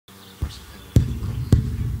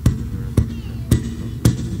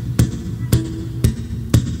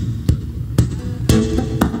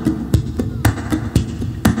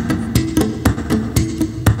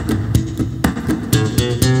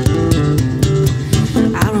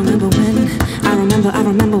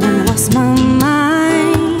remember when I lost my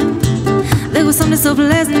mind. There was something so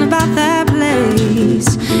pleasant about that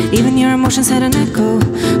place. Even your emotions had an echo,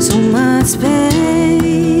 so much space.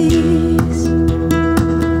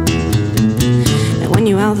 And when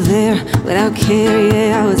you're out there without care,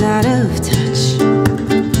 yeah, I was out of touch.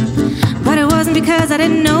 But it wasn't because I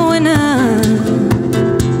didn't know enough.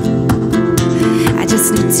 I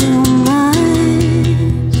just knew too much.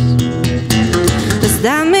 Does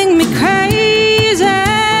that make me crazy?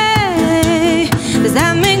 Does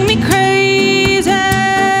that make me crazy?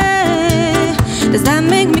 Does that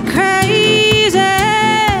make me crazy?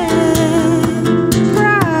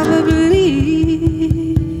 Probably.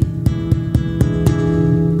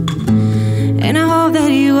 And I hope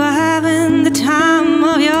that you are having the time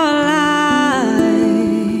of your life.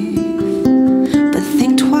 But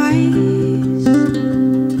think twice.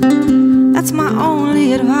 That's my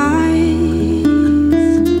only advice.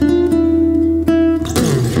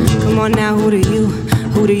 Come on now, who do you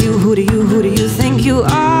think you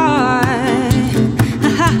are?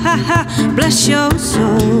 Bless your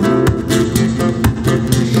soul.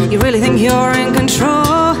 You really think you're in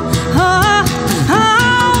control? Oh,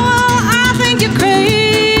 I think you're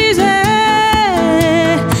crazy.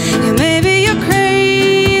 Yeah, maybe you're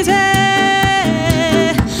crazy.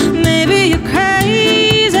 Maybe you're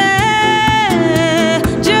crazy,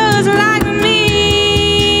 just like me.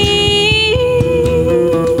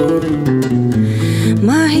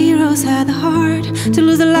 My heroes had the heart to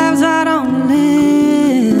lose their lives out on the limb.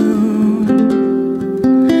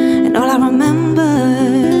 And all I remember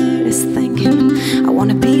is thinking, I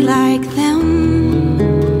wanna be like them.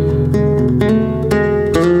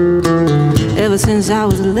 Ever since I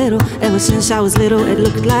was little, it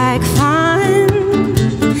looked like fun.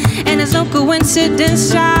 And it's no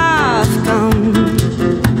coincidence I've come